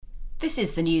This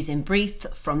is the news in brief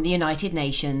from the United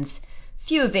Nations.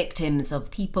 Fewer victims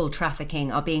of people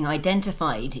trafficking are being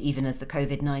identified, even as the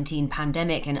COVID-19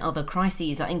 pandemic and other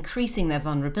crises are increasing their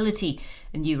vulnerability,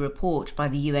 a new report by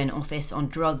the UN Office on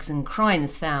Drugs and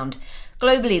Crimes found.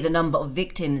 Globally, the number of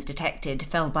victims detected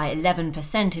fell by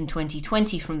 11% in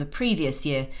 2020 from the previous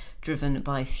year, driven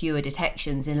by fewer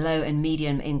detections in low and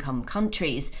medium-income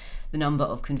countries. The number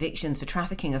of convictions for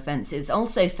trafficking offences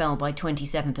also fell by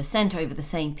 27% over the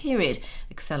same period,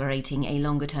 accelerating a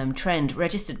longer-term trend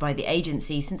registered by the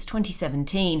agency since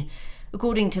 2017.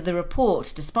 According to the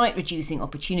report, despite reducing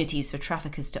opportunities for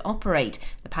traffickers to operate,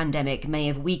 the pandemic may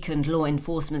have weakened law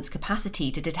enforcement's capacity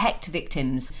to detect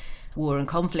victims. War and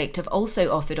conflict have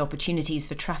also offered opportunities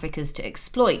for traffickers to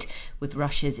exploit, with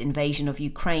Russia's invasion of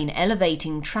Ukraine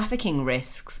elevating trafficking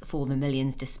risks for the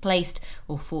millions displaced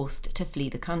or forced to flee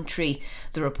the country.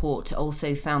 The report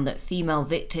also found that female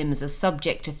victims are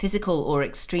subject to physical or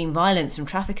extreme violence from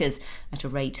traffickers at a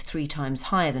rate 3 times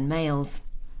higher than males.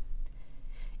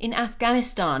 In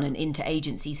Afghanistan, an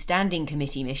interagency standing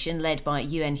committee mission led by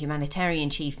UN humanitarian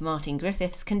chief Martin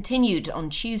Griffiths continued on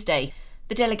Tuesday.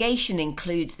 The delegation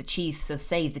includes the chiefs of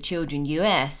Save the Children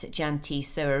US, Janti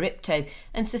Soaripto,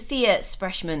 and Sofia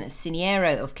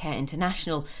Spreshman-Siniero of Care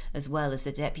International, as well as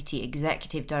the Deputy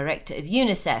Executive Director of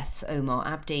UNICEF, Omar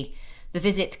Abdi. The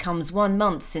visit comes 1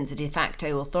 month since the de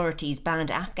facto authorities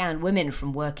banned Afghan women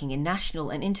from working in national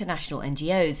and international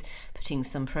NGOs, putting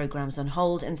some programs on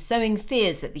hold and sowing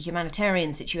fears that the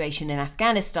humanitarian situation in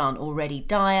Afghanistan, already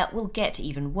dire, will get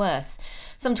even worse.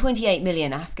 Some 28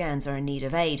 million Afghans are in need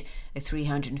of aid, a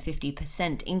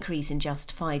 350% increase in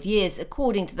just 5 years,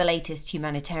 according to the latest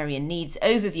humanitarian needs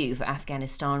overview for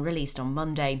Afghanistan released on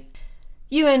Monday.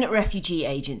 UN Refugee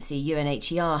Agency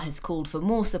UNHCR has called for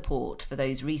more support for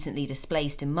those recently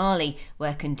displaced in Mali,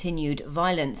 where continued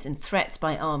violence and threats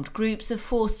by armed groups have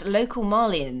forced local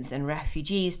Malians and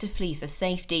refugees to flee for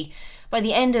safety. By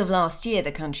the end of last year,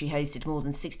 the country hosted more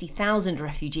than 60,000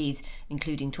 refugees,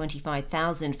 including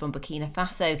 25,000 from Burkina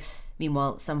Faso.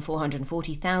 Meanwhile, some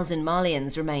 440,000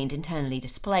 Malians remained internally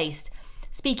displaced.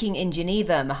 Speaking in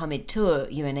Geneva, Mohamed Tour,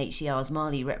 UNHCR's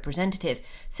Mali representative,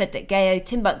 said that Gao,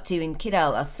 Timbuktu and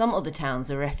Kidal are some of the towns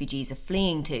the refugees are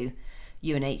fleeing to.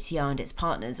 UNHCR and its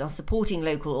partners are supporting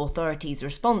local authorities'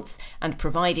 response and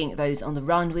providing those on the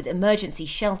run with emergency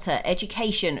shelter,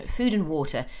 education, food and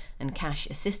water, and cash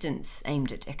assistance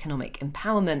aimed at economic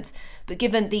empowerment. But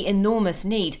given the enormous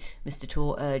need, Mr.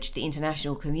 Tour urged the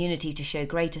international community to show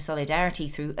greater solidarity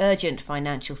through urgent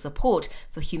financial support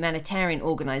for humanitarian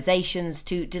organisations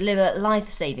to deliver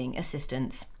life-saving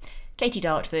assistance. Katie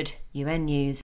Dartford, UN News.